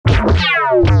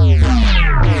Hey,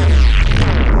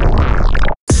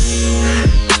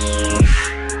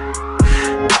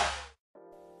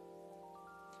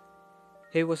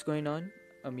 what's going on?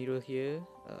 Amirul here.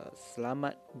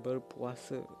 Selamat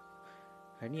berpuasa.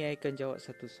 Hari ni I akan jawab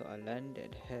satu soalan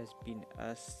that has been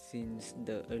asked since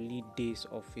the early days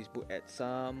of Facebook ads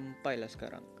sampailah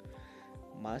sekarang.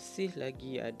 Masih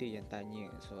lagi ada yang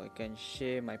tanya, so I can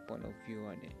share my point of view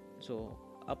on it. So,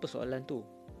 apa soalan tu?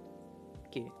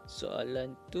 Okay,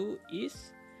 soalan tu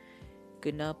is,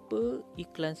 kenapa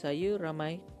iklan saya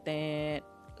ramai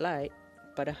like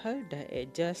padahal dah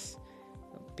adjust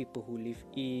people who live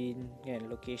in, kan,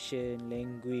 location,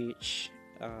 language,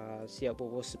 siapa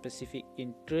specific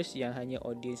interest yang hanya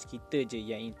audience kita je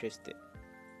yang interested.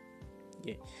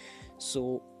 Okay.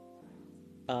 So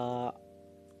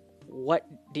what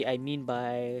did I mean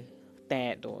by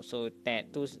tag tu? So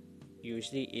tag tu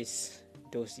usually is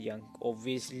those yang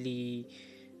obviously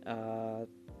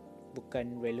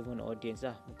bukan relevant audience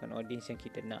lah, bukan audience yang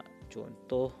kita nak.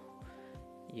 Contoh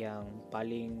yang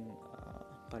paling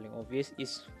obvious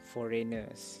is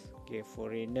foreigners. Okay,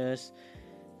 foreigners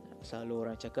selalu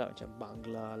orang cakap macam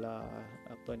Bangla lah,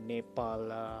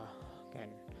 Nepal lah, kan,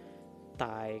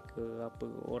 Thai ke apa,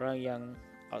 orang yang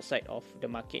outside of the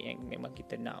market yang memang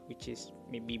kita nak, which is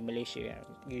maybe Malaysia kan.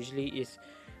 Usually is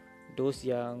those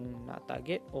yang nak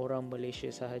target orang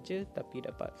Malaysia sahaja tapi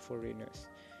dapat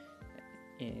foreigners.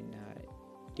 And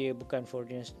dia bukan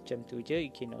foreigners macam tu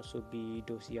je, it can also be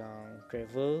those yang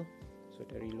travel, so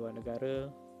dari luar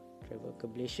negara, travel ke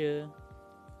Malaysia,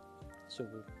 so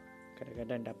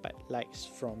kadang-kadang dapat likes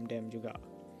from them juga.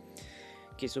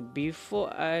 Okay, so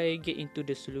before I get into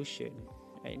the solution,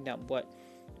 I nak buat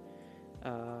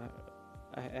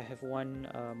I have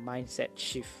one mindset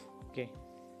shift. Okay,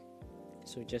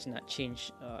 so just nak change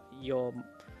your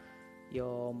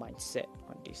mindset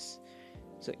on this.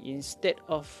 So instead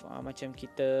of macam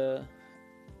kita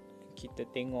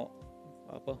tengok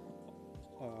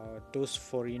those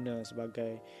foreigners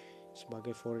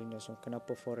sebagai foreigners, so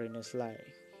kenapa foreigners like,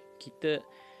 kita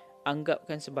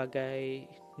anggapkan sebagai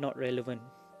not relevant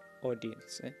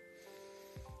audience,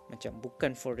 macam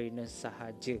bukan foreigners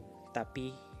sahaja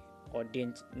tapi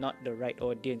audience, not the right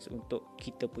audience untuk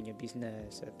kita punya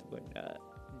business ataupun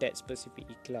that specific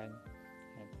iklan,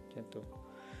 macam tu.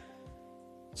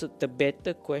 So the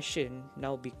better question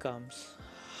now becomes,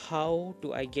 how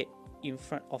do I get in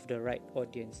front of the right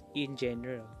audience in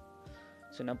general?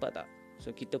 So nampak tak?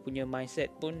 So kita punya mindset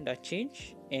pun dah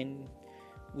change and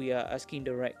we are asking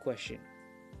the right question.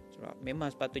 So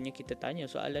memang sepatutnya kita tanya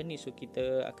soalan ni, so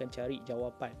kita akan cari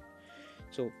jawapan.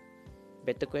 So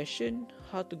better question,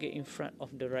 how to get in front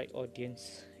of the right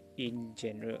audience in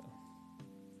general.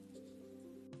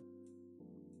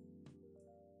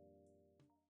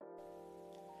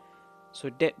 So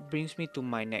that brings me to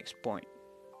my next point,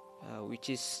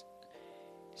 which is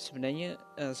sebenarnya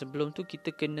sebelum tu kita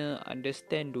kena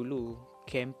understand dulu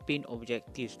campaign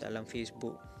objectives dalam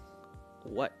Facebook.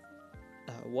 What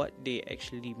they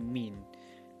actually mean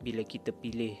bila kita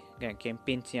pilih, kan,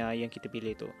 campaigns yang kita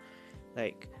pilih tu,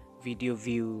 like video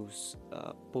views,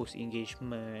 post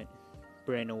engagement,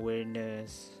 brand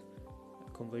awareness,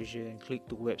 conversion, click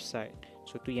to website.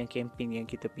 So tu yang campaign yang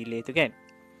kita pilih tu, kan.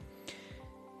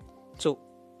 So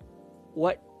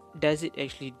what does it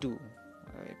actually do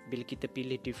bila kita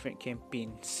pilih different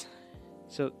campaigns?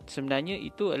 So sebenarnya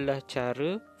itu adalah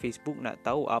cara Facebook nak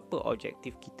tahu apa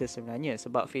objektif kita sebenarnya.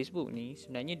 Sebab Facebook ni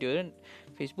sebenarnya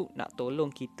Facebook nak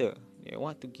tolong kita. They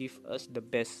want to give us the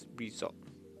best result.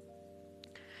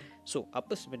 So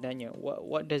apa sebenarnya,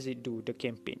 what does it do, the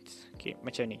campaigns? Okay,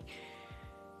 macam ni,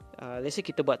 let's say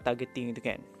kita buat targeting tu,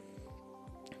 kan.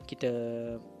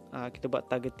 Kita buat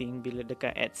targeting bila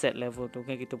dekat ad set level tu,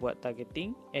 kan, kita buat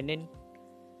targeting, and then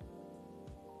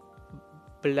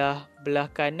belah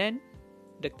kanan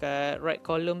dekat right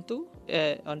column tu,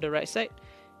 on the right side,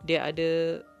 dia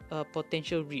ada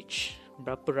potential reach,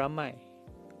 berapa ramai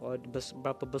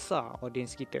berapa besar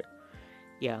audience kita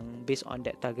yang based on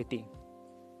that targeting.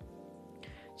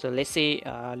 So let's say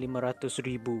 500,000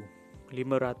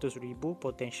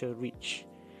 potential reach.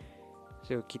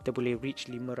 So kita boleh reach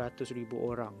 500,000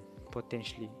 orang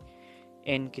potentially,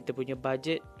 and kita punya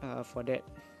budget for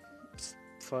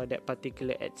that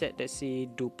particular ad set, let's say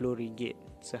RM20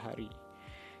 sehari.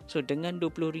 So dengan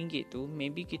RM20 tu,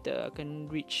 maybe kita akan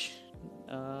reach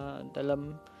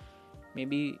dalam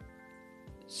maybe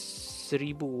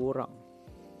 1,000 orang,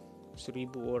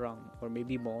 or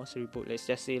maybe more, 1,000, let's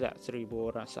just say lah 1,000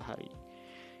 orang sehari.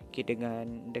 Okay,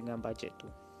 dengan budget tu.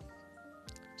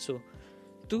 So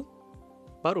tu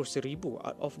baru 1,000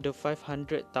 out of the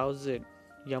 500,000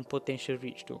 yang potential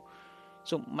reach tu.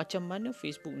 So macam mana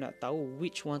Facebook nak tahu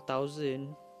which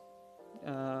 1000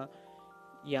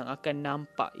 yang akan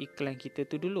nampak iklan kita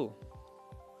tu dulu?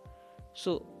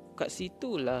 So kat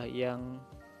situlah yang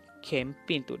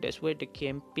campaign tu, that's where the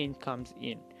campaign comes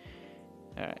in.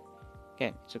 Alright,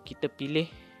 kan? So kita pilih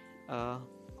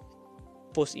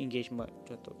post engagement.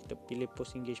 Contoh kita pilih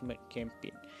post engagement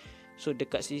campaign. So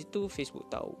dekat situ Facebook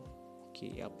tahu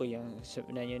okay, apa yang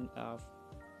sebenarnya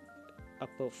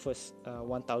first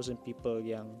 1000 people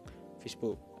yang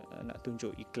Facebook nak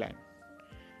tunjuk iklan.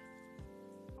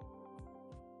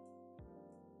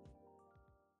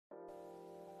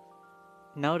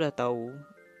 Now dah tahu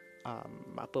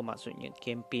apa maksudnya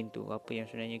campaign tu, apa yang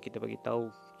sebenarnya kita bagi tahu,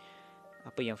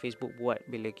 apa yang Facebook buat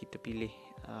bila kita pilih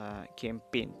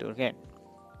campaign tu, kan?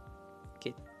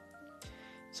 Okay.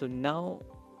 So now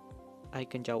I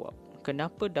can jawab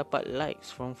kenapa dapat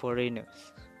likes from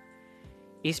foreigners.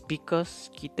 It's because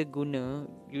kita guna,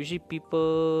 usually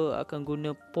people akan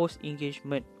guna post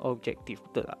engagement objective,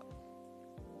 betul tak?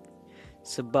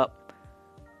 Sebab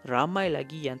ramai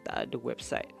lagi yang tak ada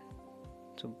website.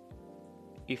 So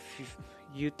if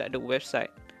you tak ada website,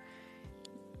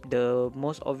 the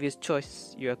most obvious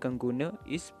choice you akan guna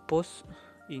is post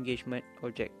engagement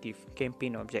objective,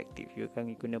 campaign objective. You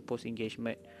akan guna post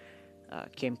engagement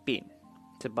campaign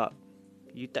sebab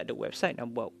you tak ada website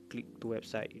nak buat klik tu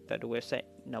website, you tak ada website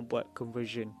nak buat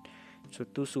conversion. So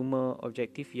tu semua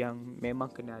objektif yang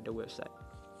memang kena ada website,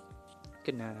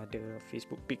 kena ada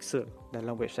Facebook pixel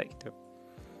dalam website kita.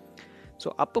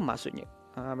 So apa maksudnya?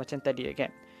 Macam tadi kan,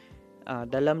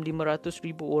 dalam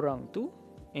 500,000 orang tu,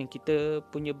 yang kita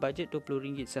punya budget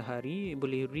RM20 sehari,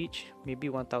 boleh reach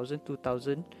maybe 1,000,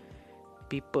 2,000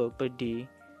 people per day.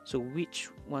 So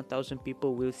which 1,000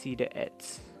 people will see the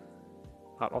ads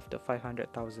out of the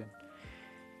 500,000?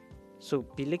 So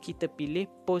bila kita pilih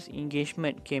post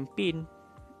engagement campaign,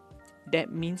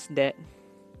 that means that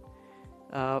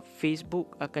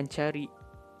Facebook akan cari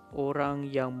orang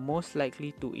yang most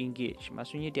likely to engage.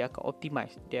 Maksudnya dia akan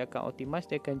optimize, dia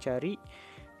akan cari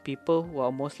people who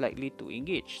are most likely to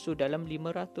engage. So dalam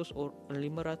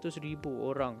 500,000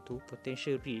 orang tu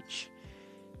potential reach,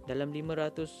 dalam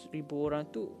 500,000 orang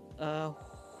tu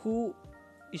who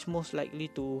is most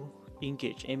likely to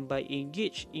engage? And by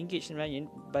engage sebenarnya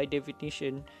by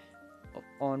definition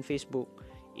on Facebook,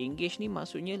 engage ni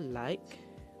maksudnya like,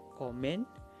 comment,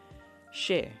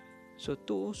 share. So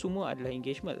tu semua adalah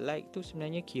engagement. Like tu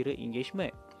sebenarnya kira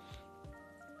engagement.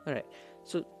 Alright.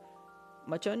 So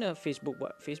macam mana Facebook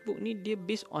buat? Facebook ni dia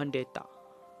based on data.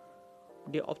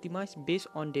 Dia optimize based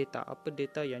on data. Apa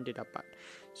data yang dia dapat.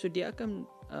 So dia akan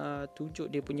tunjuk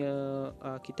dia punya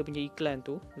kita punya iklan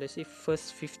tu, let's say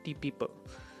first 50 people.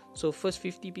 So first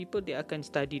 50 people dia akan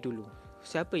study dulu.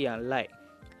 Siapa yang like,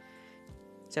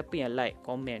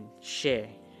 comment, share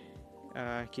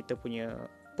kita punya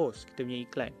post, kita punya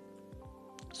iklan.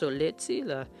 So let's say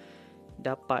lah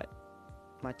dapat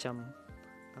macam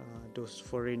those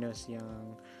foreigners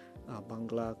yang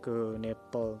Bangla ke,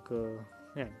 Nepal ke,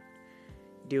 kan?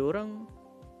 Dia orang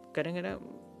kadang-kadang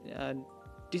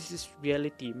this is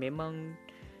reality. Memang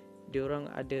dia orang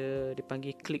ada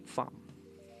dipanggil click farm.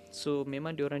 So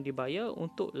memang dia orang dibayar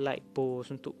untuk like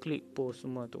post, untuk klik post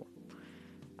semua tu.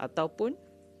 Ataupun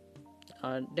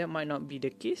that might not be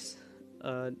the case.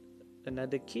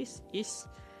 Another case is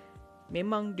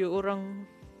memang dia orang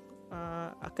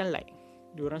akan like.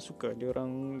 Dia orang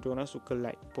suka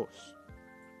like post.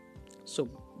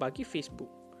 So bagi Facebook,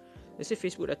 let's say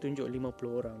Facebook dah tunjuk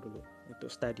 50 orang dulu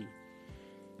untuk study.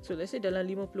 So let's say dalam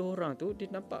 50 orang tu dia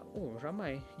nampak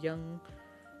ramai yang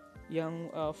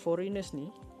foreigners ni,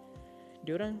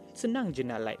 dia orang senang je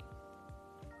nak like.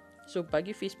 So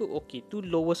bagi Facebook, okay, tu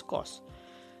lowest cost.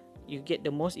 You get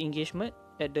the most engagement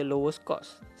at the lowest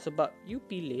cost. Sebab you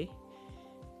pilih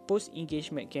post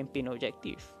engagement campaign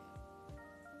objective.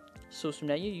 So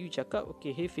sebenarnya you cakap,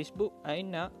 okay, hey Facebook, I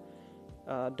nak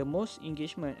the most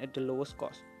engagement at the lowest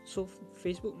cost. So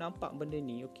Facebook nampak benda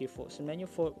ni, okay, sebenarnya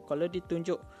kalau dia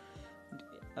tunjuk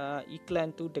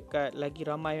iklan tu dekat lagi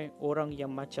ramai orang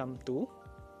yang macam tu,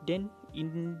 then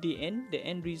in the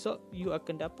end result you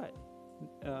akan dapat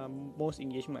most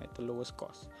engagement at the lowest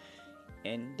cost.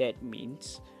 And that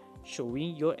means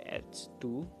showing your ads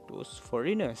to those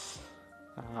foreigners.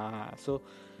 So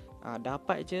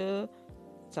dapat je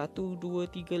 1, 2,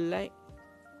 3 like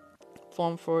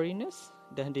from foreigners,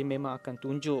 dan dia memang akan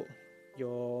tunjuk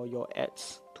your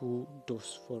ads to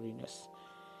those foreigners.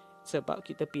 Sebab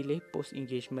kita pilih post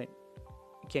engagement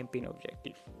campaign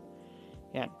objective,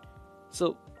 kan?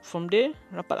 So from there,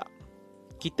 nampak tak?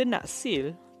 Kita nak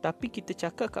sale, tapi kita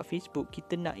cakap kat Facebook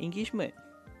kita nak engagement.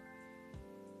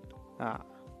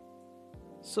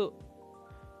 So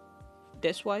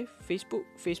that's why Facebook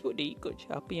dia ikut je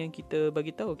apa yang kita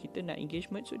bagi tahu. Kita nak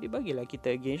engagement, so dia bagilah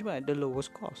kita engagement at the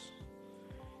lowest cost.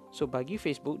 So bagi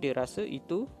Facebook, dia rasa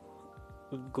itu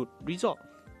good result.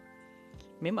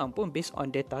 Memang pun based on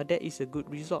data, that is a good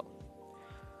result.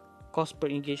 Cost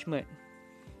per engagement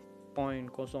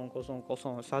 0.0001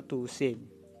 sen,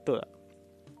 betul tak?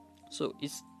 So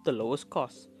it's the lowest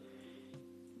cost,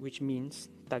 which means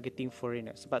targeting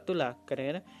foreigners. Sebab itulah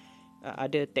kadang-kadang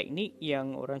ada teknik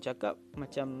yang orang cakap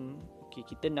macam, okay,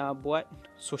 kita nak buat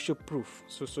social proof.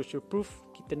 So social proof,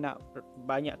 kita nak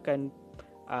banyakkan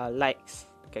likes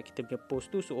dekat kita punya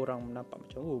post tu, so orang nampak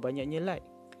macam, oh, banyaknya like.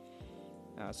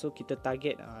 So kita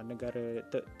target negara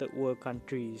third world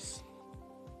countries,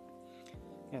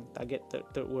 and target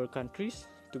third world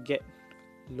countries to get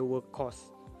lower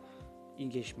cost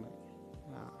engagement.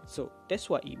 So that's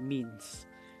what it means.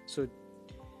 So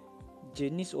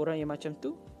jenis orang yang macam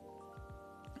tu,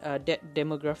 that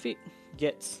demographic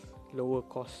gets lower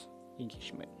cost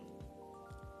engagement.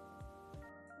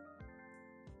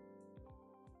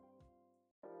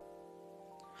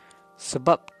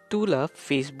 Sebab itulah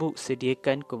Facebook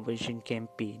sediakan conversion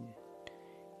campaign.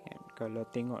 And kalau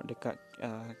tengok dekat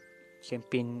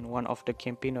campaign, one of the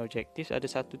campaign objectives, ada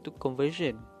satu tu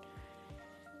conversion.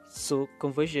 So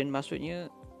conversion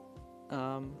maksudnya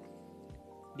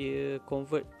dia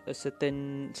convert a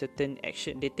certain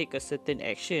action, they take a certain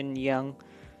action yang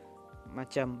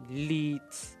macam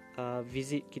leads,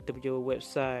 visit kita punya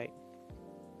website,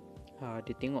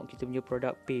 dia tengok kita punya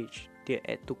product page, dia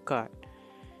add to cart,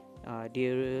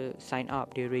 dia sign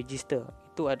up, dia register.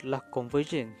 Itu adalah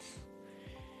conversions.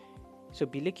 So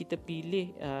bila kita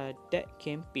pilih that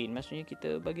campaign, maksudnya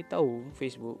kita bagi tahu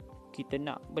Facebook kita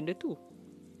nak benda tu,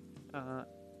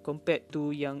 compared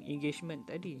to yang engagement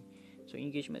tadi. So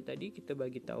engagement tadi kita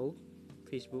bagi tahu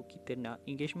Facebook kita nak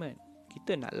engagement,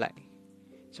 kita nak like.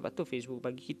 Sebab tu Facebook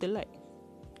bagi kita like.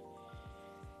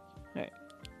 Right.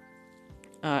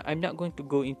 I'm not going to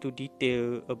go into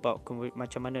detail about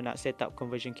macam mana nak set up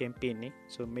conversion campaign ni.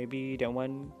 So maybe that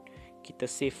one kita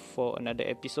save for another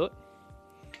episode.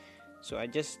 So I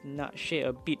just nak share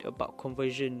a bit about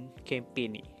conversion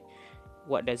campaign ni.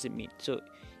 What does it mean? So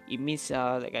it means,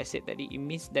 like I said tadi, it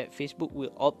means that Facebook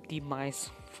will optimize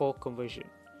for conversion.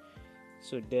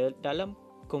 So dalam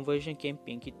conversion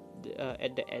campaign kita,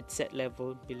 at the ad set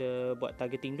level, bila buat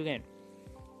targeting tu kan,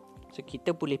 so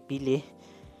kita boleh pilih,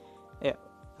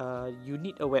 you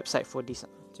need a website for this.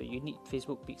 So you need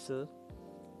Facebook pixel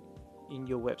in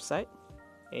your website,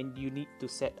 and you need to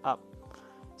set up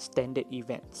standard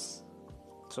events.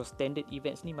 So standard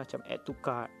events ni macam add to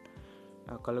cart.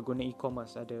 Kalau guna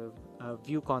e-commerce ada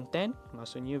view content,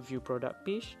 maksudnya view product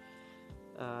page,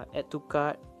 add to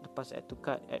cart, lepas add to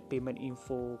cart, add payment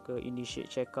info ke initiate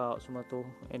checkout semua tu,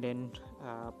 and then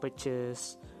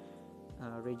purchase,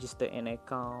 register an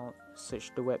account,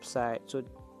 search the website. So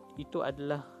itu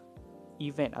adalah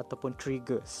event ataupun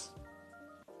triggers.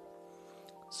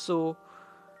 So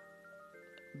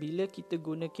bila kita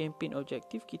guna campaign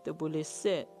objektif, kita boleh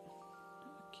set,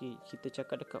 okay, kita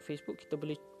cakap dekat Facebook, kita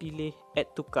boleh pilih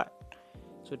add to cart.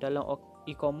 So dalam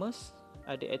e-commerce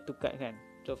ada add to cart kan.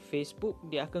 So Facebook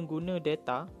dia akan guna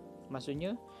data,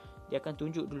 maksudnya dia akan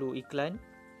tunjuk dulu iklan,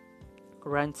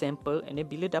 run sample, and then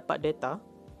bila dapat data,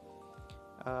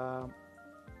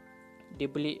 dia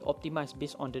boleh optimize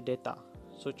based on the data.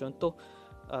 So contoh,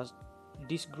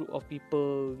 this group of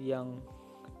people yang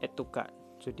add to cart,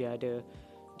 so dia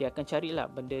akan carilah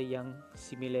benda yang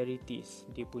similarities,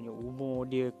 dia punya umur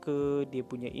dia ke, dia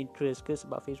punya interest ke,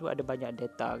 sebab Facebook ada banyak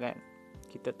data kan.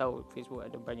 Kita tahu Facebook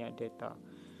ada banyak data.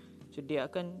 So dia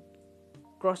akan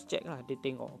cross check lah, dia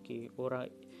tengok, okay, orang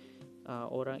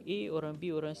A, orang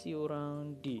B, orang C,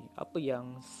 orang D, apa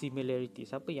yang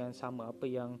similarities, apa yang sama, apa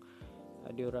yang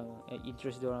dia orang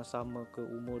interest dia orang sama ke,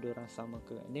 umur dia orang sama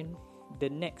ke. And then the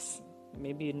next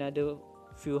maybe another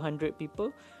few hundred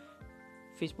people,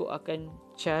 Facebook akan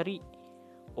cari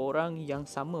orang yang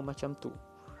sama macam tu.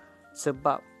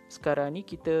 Sebab sekarang ni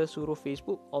kita suruh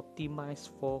Facebook optimize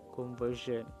for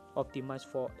conversion, optimize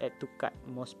for add to cart,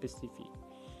 more specific.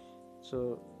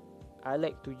 So I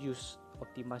like to use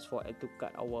optimize for add to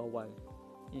cart awal-awal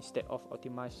instead of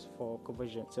optimize for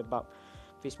conversion. Sebab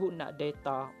Facebook nak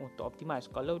data untuk optimize.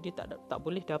 Kalau dia tak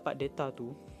boleh dapat data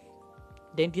tu,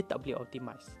 then dia tak boleh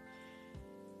optimize.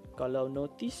 Kalau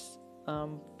notice,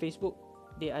 Facebook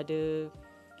dia ada,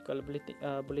 kalau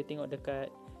boleh tengok dekat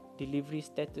delivery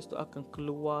status tu akan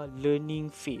keluar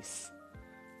learning phase.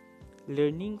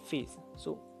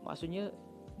 So maksudnya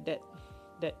that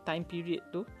time period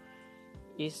tu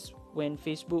is when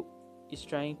Facebook is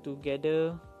trying to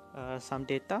gather some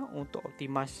data untuk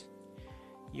optimize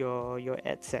your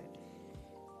ad set.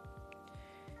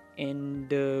 And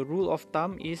the rule of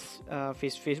thumb is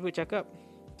Facebook cakap,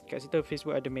 kat situ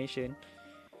Facebook ada mention,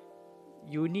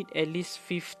 you need at least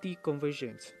 50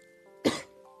 conversions.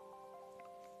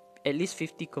 At least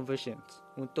 50 conversions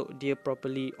untuk dia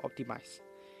properly optimize.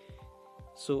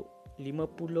 So 50,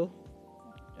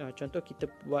 contoh kita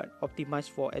buat optimize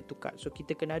for add to cart. So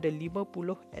kita kena ada 50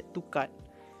 add to cart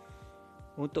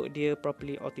untuk dia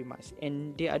properly optimize.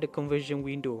 And dia ada conversion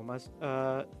window,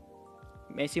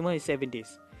 maximum is 7 days.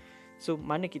 So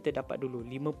mana kita dapat dulu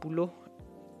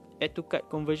 50 add to cart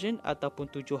conversion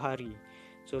ataupun 7 hari.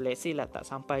 So let's say lah tak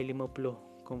sampai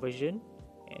 50 conversion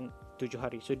and 7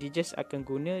 hari. So dia just akan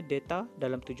guna data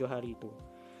dalam 7 hari tu.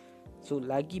 So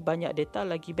lagi banyak data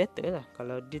lagi better lah.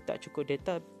 Kalau dia tak cukup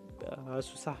data,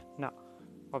 susah nak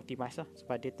optimize lah,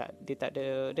 sebab dia tak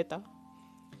ada data.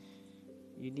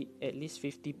 You need at least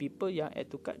 50 people yang add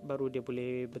to cart, baru dia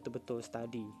boleh betul-betul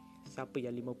study siapa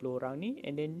yang 50 orang ni,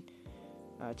 and then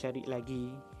cari lagi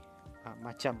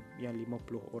macam yang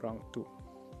 50 orang tu.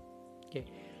 Okay.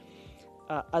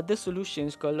 Other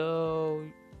solutions, kalau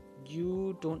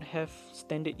you don't have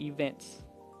standard events,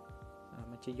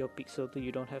 macam your pixel tu,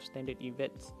 you don't have standard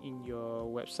events in your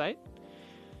website,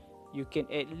 you can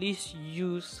at least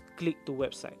use click to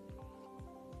website.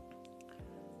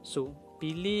 So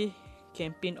pilih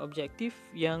campaign objektif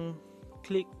yang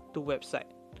click to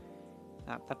website,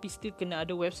 tapi still kena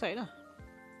ada website lah.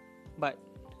 But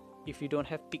if you don't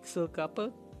have pixel ke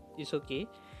apa, it's okay.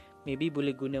 Maybe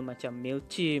boleh guna macam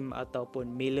MailChimp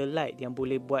ataupun MailerLite yang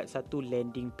boleh buat satu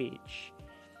landing page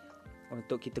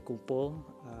untuk kita kumpul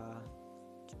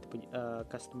kita punya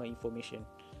customer information.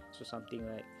 So something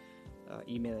like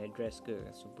email address ke,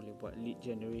 so boleh buat lead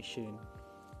generation.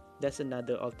 That's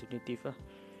another alternative lah.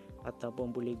 Ataupun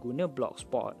boleh guna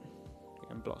Blogspot.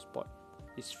 And Blogspot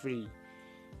is free.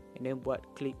 And then buat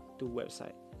click to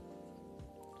website.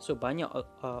 So banyak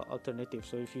alternative.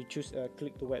 So if you choose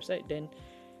click to website, then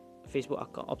Facebook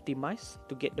akan optimize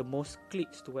to get the most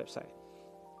clicks to website.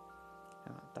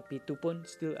 Tapi itu pun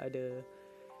still ada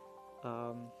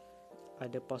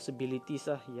possibilities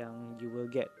lah yang you will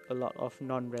get a lot of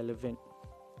non-relevant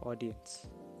audience.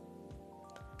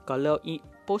 Kalau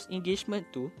post engagement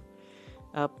tu,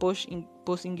 post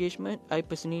engagement I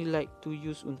personally like to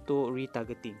use untuk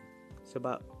retargeting.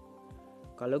 Sebab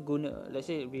kalau guna, let's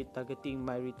say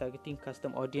my retargeting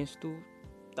custom audience tu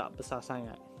tak besar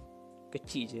sangat,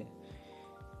 kecil je.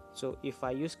 So if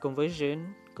I use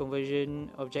conversion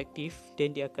objective,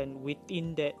 then dia akan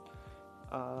within that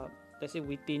let's say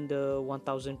within the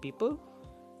 1000 people,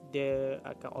 dia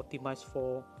akan optimize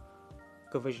for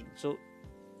conversion. So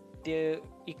dia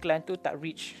iklan tu tak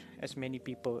reach as many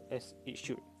people as it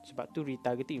should. Sebab tu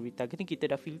retargeting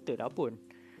kita dah filter dah pun.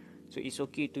 So it's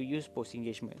okay to use post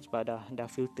engagement sebab dah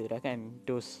filter dah kan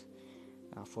those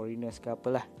foreigners ke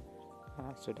apalah.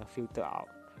 So dah filter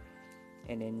out.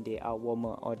 And then they are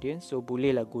warmer audience, so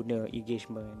bolehlah guna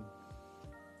engagement.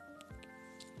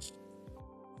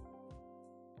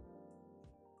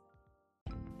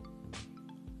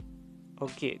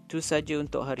 Okay, tu saja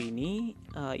untuk hari ni.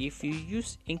 If you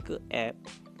use Anchor app,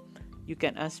 you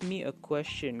can ask me a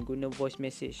question guna voice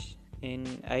message, and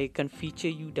I can feature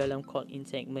you dalam call in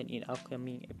segment in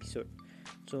upcoming episode.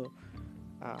 So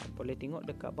boleh tengok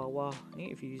dekat bawah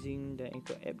ni, if you using the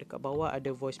Anchor app, dekat bawah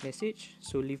ada voice message.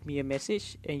 So leave me a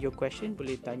message and your question,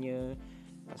 boleh tanya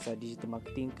pasal digital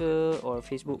marketing ke, or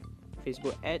Facebook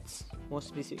ads, more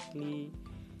specifically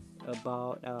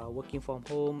about working from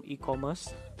home,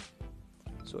 e-commerce.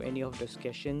 So any of those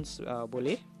questions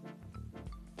boleh,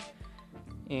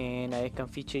 and I akan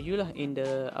feature you lah in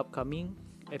the upcoming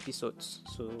episodes.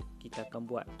 So kita akan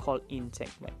buat call in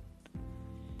segment.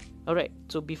 Alright,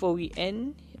 so before we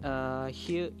end,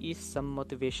 here is some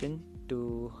motivation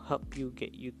to help you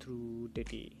get you through the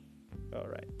day.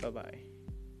 Alright, bye bye.